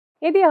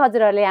यदि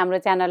हजुरहरूले हाम्रो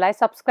च्यानललाई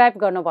सब्स्क्राइब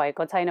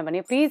गर्नुभएको छैन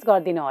भने प्लिज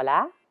गरिदिनु होला।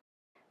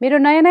 मेरो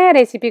नयाँ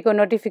रेसिपीको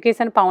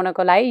नोटिफिकेसन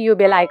पाउनको लागि यो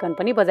बेल आइकन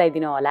पनि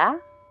बजाइदिनु होला।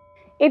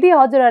 यदि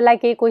हजुरहरूलाई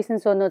केही क्वेशन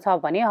सोध्नु छ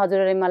भने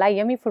हजुरहरूले मलाई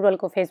यम्मी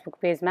फुटबलको फेसबुक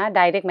पेजमा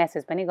डाइरेक्ट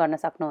मेसेज पनि गर्न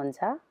सक्नुहुन्छ।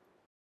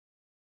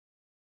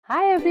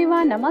 हाई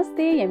एभ्रिवान,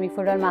 नमस्ते। यम्मी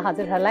फुटबलमा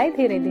हजुरहरूलाई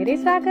धेरै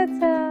स्वागत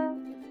छ।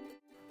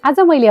 आज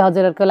मैले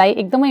हजुरहरूको लागि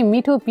एकदमै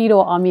मिठो पिरो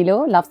अमिलो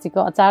लप्सीको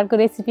अचारको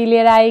रेसिपी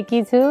लिएर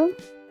आएकी छु।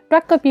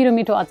 टक्क पिरो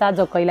मिठो अचार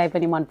जो कहिल्यै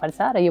पनि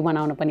मनपर्छ र यो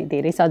बनाउन पनि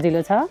धेरै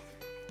सजिलो छ।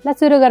 ल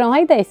सुरु गरौँ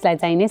है त।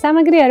 यसलाई चाहिने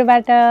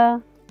सामग्रीहरूबाट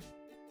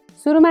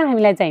सुरुमा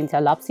हामीलाई चाहिन्छ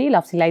लप्सी।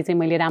 लप्सीलाई चाहिँ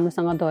मैले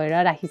राम्रोसँग धोएर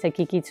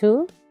राखिसकेकी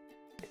छु।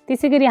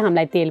 त्यसैगरी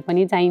हामीलाई तेल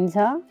पनि चाहिन्छ।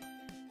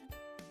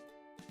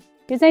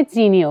 यो चाहिँ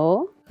चिनी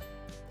हो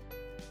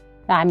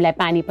र हामीलाई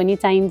पानी पनि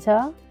चाहिन्छ।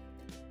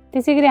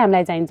 त्यसैगरी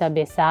हामीलाई चाहिन्छ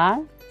बेसार,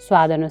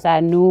 स्वाद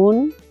अनुसार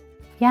नुन,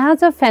 यहाँ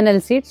छ फेनल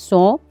सीड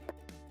सोप,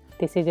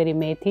 त्यसैगरी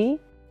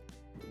मेथी,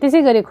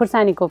 त्यसैगरी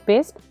खुर्सानीको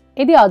पेस्ट।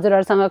 यदि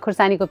हजुरहरूसँग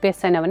खुर्सानीको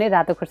पेस्ट छैन भने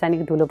रातो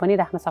खुर्सानीको धुलो पनि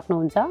राख्न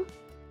सक्नुहुन्छ।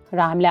 र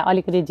हामीलाई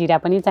अलिकति जिरा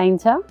पनि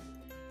चाहिन्छ।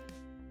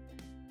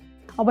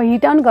 अब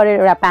हिट अन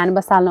गरेर एउटा प्यान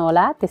बसाल्नु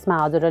होला। त्यसमा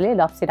हजुरहरूले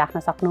लप्सी राख्न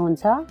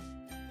सक्नुहुन्छ।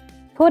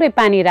 थोरै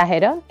पानी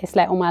राखेर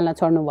यसलाई उमाल्न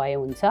छोड्नु भए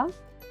हुन्छ।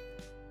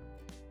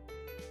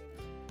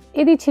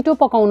 यदि छिटो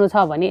पकाउनु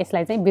छ भने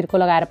यसलाई चाहिँ बिर्को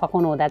लगाएर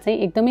पकाउनु हुँदा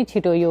चाहिँ एकदमै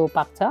छिटो यो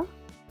पाक्छ।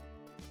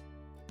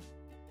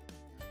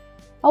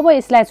 अब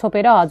यसलाई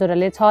छोपेर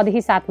हजुरहरूले 6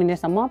 देखि 7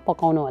 मिनेटसम्म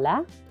पकाउनु होला।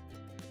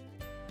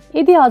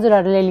 यदि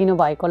हजुरहरूले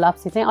लिनुभएको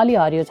लप्सी चाहिँ अलि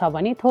हरियो छ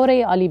भने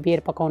थोरै अलि बेर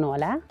पकाउनु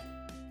होला।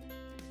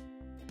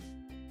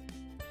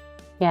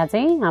 यहाँ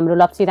चाहिँ हाम्रो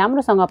लप्सी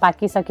राम्रोसँग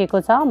पाकिसकेको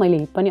छ। मैले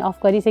हिट पनि अफ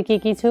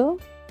गरिसकेकी छु।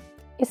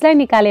 यसलाई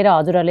निकालेर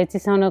हजुरहरूले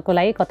चिसाउनको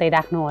लागि कतै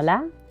राख्नु होला।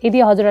 यदि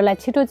हजुरहरूलाई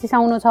छिटो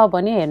चिसाउनु छ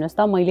भने हेर्नुहोस्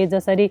त, मैले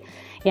जसरी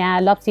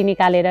यहाँ लप्सी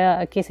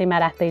निकालेर केसैमा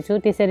राख्दैछु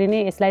त्यसरी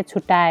नै यसलाई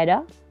छुट्टाएर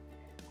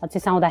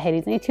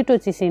चिसाउँदाखेरि चाहिँ छिटो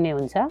चिसिने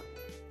हुन्छ।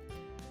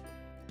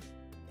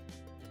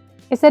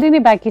 यसरी नै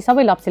बाँकी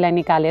सबै लप्सीलाई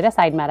निकालेर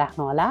साइडमा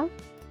राख्नु होला।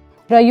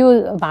 र यो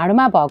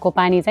भाँडोमा भएको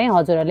पानी चाहिँ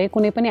हजुरहरूले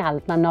कुनै पनि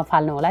हालतमा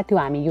नफाल्नु होला, त्यो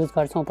हामी युज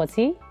गर्छौँ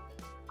पछि।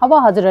 अब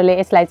हजुरहरूले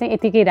यसलाई चाहिँ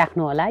यतिकै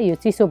राख्नु होला। यो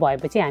चिसो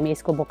भएपछि हामी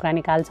यसको बोक्रा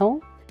निकाल्छौँ।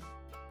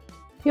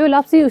 यो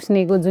लप्सी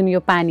उस्नेको जुन यो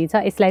पानी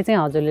छ यसलाई चाहिँ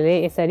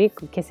हजुरले यसरी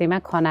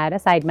केसैमा खनाएर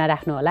साइडमा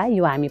राख्नु होला।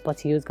 यो हामी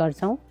पछि युज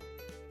गर्छौँ।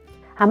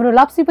 हाम्रो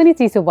लप्सी पनि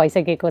चिसो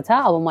भइसकेको छ।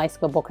 अब म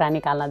यसको बोक्रा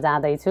निकाल्न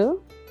जाँदैछु।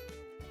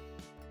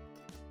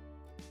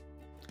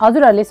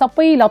 हजुरहरूले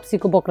सबै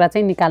लप्सीको बोक्रा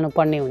चाहिँ निकाल्नु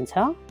पर्ने हुन्छ।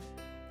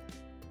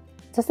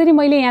 जसरी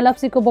मैले यहाँ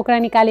लप्सीको बोक्रा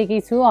निकालेकी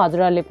छु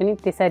हजुरहरूले पनि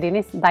त्यसरी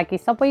नै बाँकी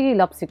सबै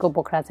लप्सीको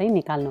बोक्रा चाहिँ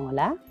निकाल्नु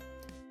होला।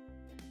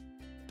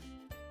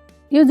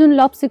 यो जुन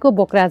लप्सीको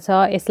बोक्रा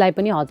छ यसलाई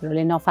पनि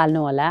हजुरहरूले नफाल्नु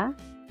होला।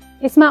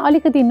 यसमा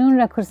अलिकति नुन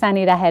र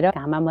खुर्सानी राखेर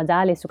घाममा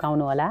मजाले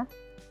सुकाउनु होला।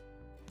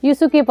 यो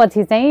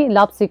सुकेपछि चाहिँ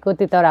लप्सीको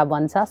तितौरा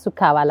बन्छ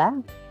सुक्खावाला।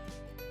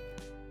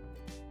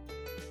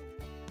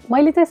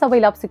 मैले चाहिँ सबै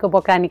लप्सीको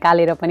बोक्रा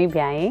निकालेर पनि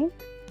भ्याएँ।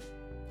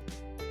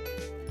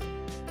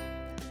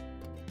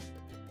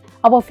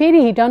 अब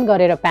फेरि हिट अन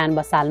गरेर प्यान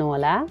बसाल्नु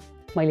होला।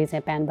 मैले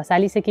चाहिँ प्यान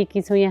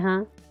बसालिसकेकी छु। यहाँ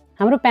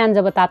हाम्रो प्यान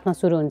जब तात्न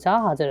सुरु हुन्छ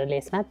हजुरहरूले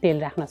यसमा तेल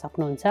राख्न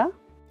सक्नुहुन्छ।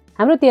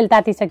 हाम्रो तेल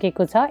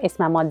तातिसकेको छ।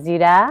 यसमा म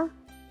जिरा,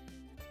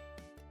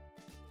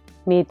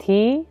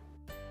 मेथी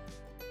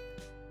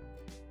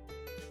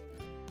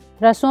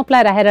र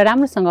सोपलाई राखेर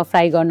राम्रोसँग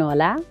फ्राई गर्नु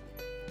होला।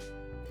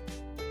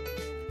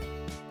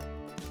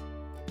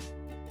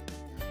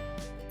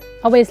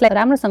 अब यसलाई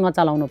राम्रोसँग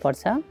चलाउनु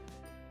पर्छ।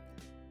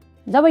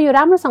 जब यो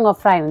राम्रोसँग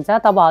फ्राई हुन्छ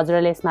तब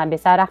हजुरहरूले यसमा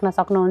बेसार राख्न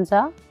सक्नुहुन्छ।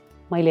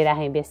 मैले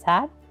राखेँ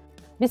बेसार।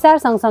 बेसार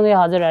सँगसँगै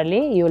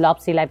हजुरहरूले यो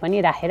लप्सीलाई पनि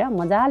राखेर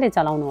मजाले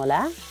चलाउनु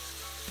होला।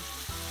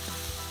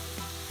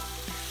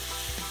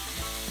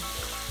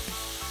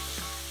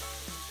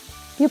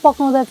 यो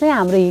पकाउँदा चाहिँ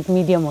हाम्रो हिट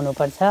मिडियम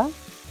हुनुपर्छ।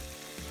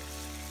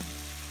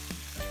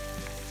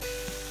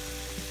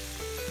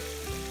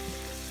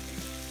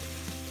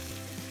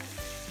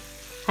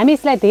 हामी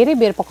यसलाई धेरै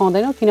बेर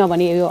पकाउँदैनौँ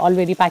किनभने यो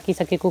अलरेडी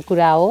पाकिसकेको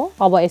कुरा हो।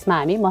 अब यसमा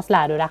हामी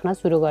मसलाहरू राख्न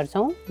सुरु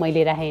गर्छौँ।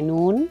 मैले राखेँ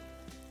नुन,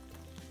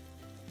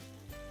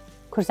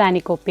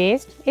 खुर्सानीको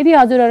पेस्ट। यदि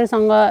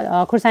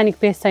हजुरहरूसँग खुर्सानीको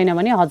पेस्ट छैन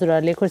भने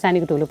हजुरहरूले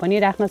खुर्सानीको धुलो पनि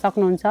राख्न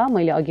सक्नुहुन्छ।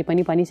 मैले अघि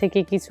पनि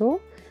भनिसकेकी छु।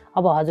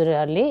 अब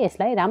हजुरहरूले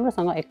यसलाई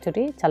राम्रोसँग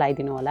एकचोटि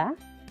चलाइदिनु होला।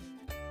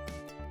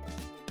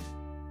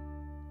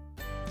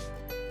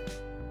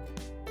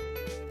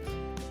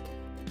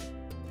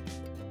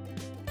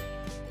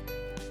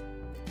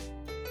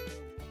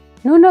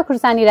 नुन र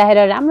खुर्सानी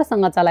राखेर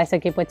राम्रोसँग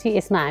चलाइसकेपछि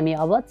यसमा हामी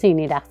अब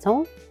चिनी राख्छौँ।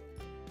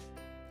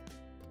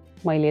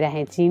 मैले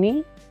राखेँ चिनी।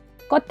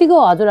 कतिको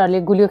हजुरहरूले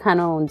गुलियो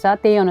खानुहुन्छ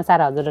त्यही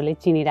अनुसार हजुरहरूले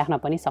चिनी राख्न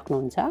पनि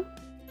सक्नुहुन्छ।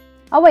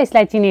 अब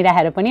यसलाई चिनी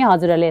राखेर पनि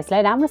हजुरहरूले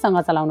यसलाई राम्रोसँग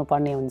चलाउनु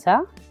पर्ने हुन्छ।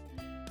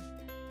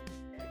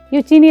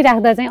 यो चिनी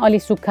राख्दा चाहिँ अलि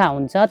सुक्खा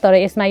हुन्छ, तर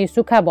यसमा यो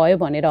सुक्खा भयो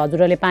भनेर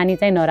हजुरहरूले पानी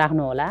चाहिँ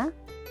नराख्नु होला।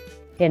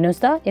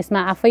 हेर्नुहोस् त, यसमा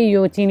आफै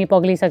यो चिनी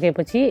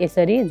पग्लिसकेपछि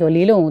यसरी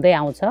झोलिलो हुँदै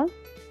आउँछ।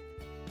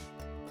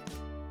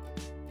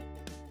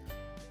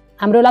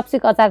 हाम्रो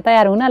लप्सीको अचार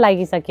तयार हुन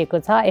लागिसकेको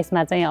छ।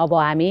 यसमा चाहिँ अब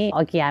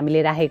अघि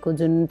हामीले राखेको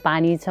जुन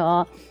पानी छ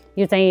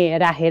यो चाहिँ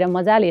राखेर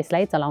मजाले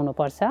यसलाई चलाउनु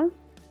पर्छ।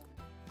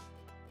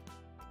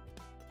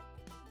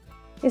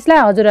 यसलाई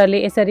हजुरहरूले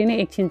यसरी नै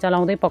एकछिन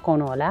चलाउँदै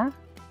पकाउनु होला।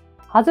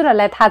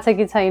 हजुरहरूलाई थाहा छ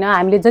कि छैन,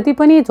 हामीले जति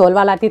पनि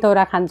झोलवाला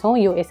तितौरा खान्छौँ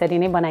यो यसरी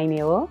नै बनाइने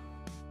हो।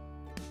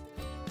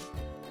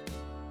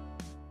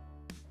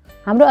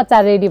 हाम्रो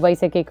अचार रेडी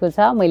भइसकेको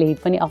छ। मैले हिट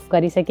पनि अफ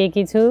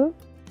गरिसकेकी छु।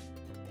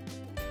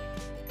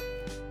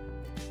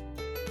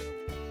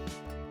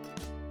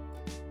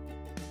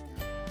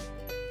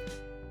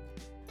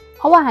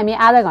 अब हामी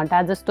आधा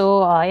घण्टा जस्तो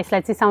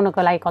यसलाई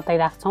चिसाउनको लागि कतै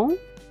राख्छौँ।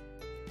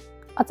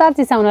 अचार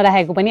चिसाउन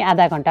राखेको पनि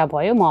आधा घण्टा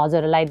भयो। म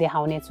हजुरहरूलाई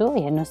देखाउने छु,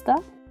 हेर्नुहोस् त।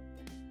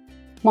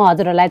 म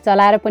हजुरहरूलाई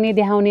चलाएर पनि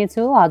देखाउने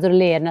छु।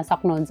 हजुरले हेर्न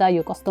सक्नुहुन्छ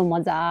यो कस्तो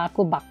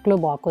मजाको बाक्लो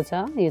भएको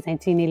छ। यो चाहिँ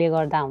चिनीले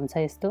गर्दा हुन्छ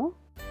यस्तो।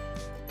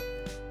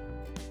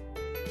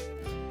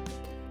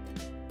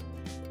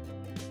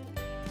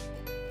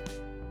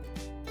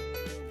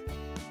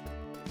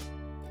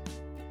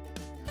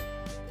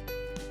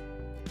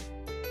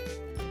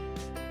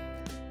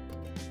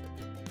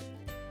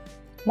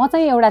 म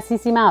चाहिँ एउटा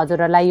सिसीमा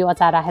हजुरहरूलाई यो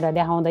अचार राखेर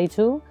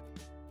देखाउँदैछु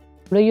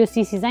र यो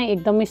सिसी चाहिँ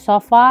एकदमै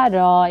सफा र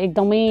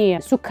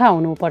एकदमै सुक्खा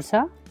हुनुपर्छ।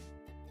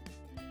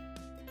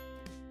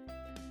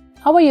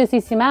 अब यो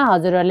सिसीमा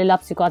हजुरहरूले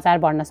लप्सीको अचार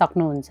भर्न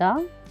सक्नुहुन्छ।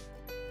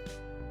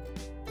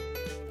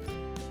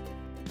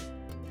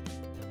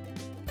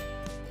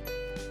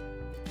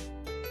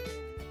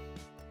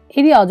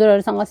 यदि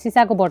हजुरहरूसँग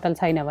सिसाको बोतल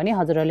छैन भने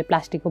हजुरहरूले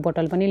प्लास्टिकको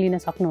बोतल पनि लिन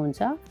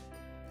सक्नुहुन्छ।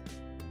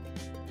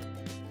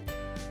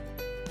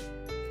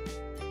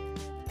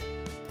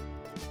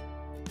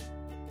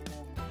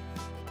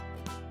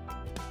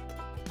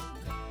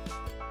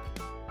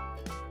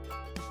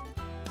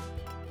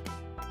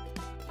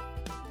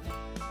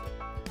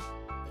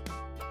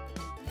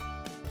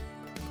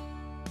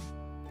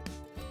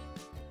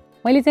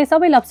 मैले चाहिँ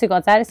सबै लप्सीको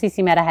अचार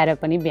सिसीमा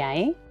राखेर पनि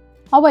भ्याएँ।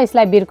 अब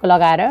यसलाई बिर्को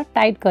लगाएर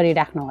टाइट गरी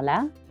राख्नु होला।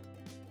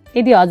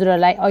 यदि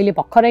हजुरहरूलाई अहिले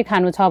भर्खरै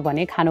खानु छ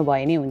भने खानु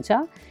भए नै हुन्छ।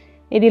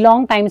 यदि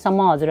लङ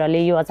टाइमसम्म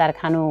हजुरहरूले यो अचार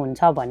खानुहुन्छ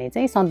भने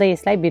चाहिँ सधैँ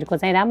यसलाई बिर्को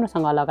चाहिँ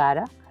राम्रोसँग लगाएर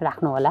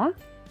राख्नु होला।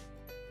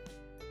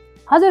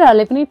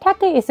 हजुरहरूले पनि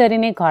ठ्याक्कै यसरी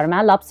नै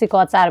घरमा लप्सीको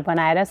अचार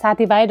बनाएर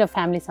साथीभाइ र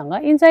फ्यामिलीसँग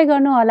इन्जोय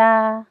गर्नु होला।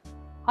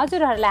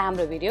 हजुरहरूलाई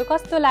हाम्रो भिडियो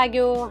कस्तो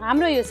लाग्यो?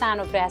 हाम्रो यो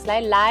सानो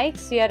प्रयासलाई लाइक,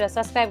 शेयर र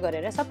सब्स्क्राइब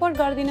गरेर सपोर्ट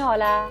गरिदिनु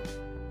होला।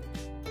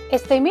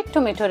 यस्तै मिठो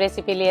मिठो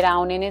रेसिपी लिएर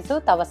आउने नै छु।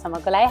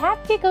 तबसम्मको लागि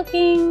ह्याप्पी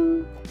कुकिङ।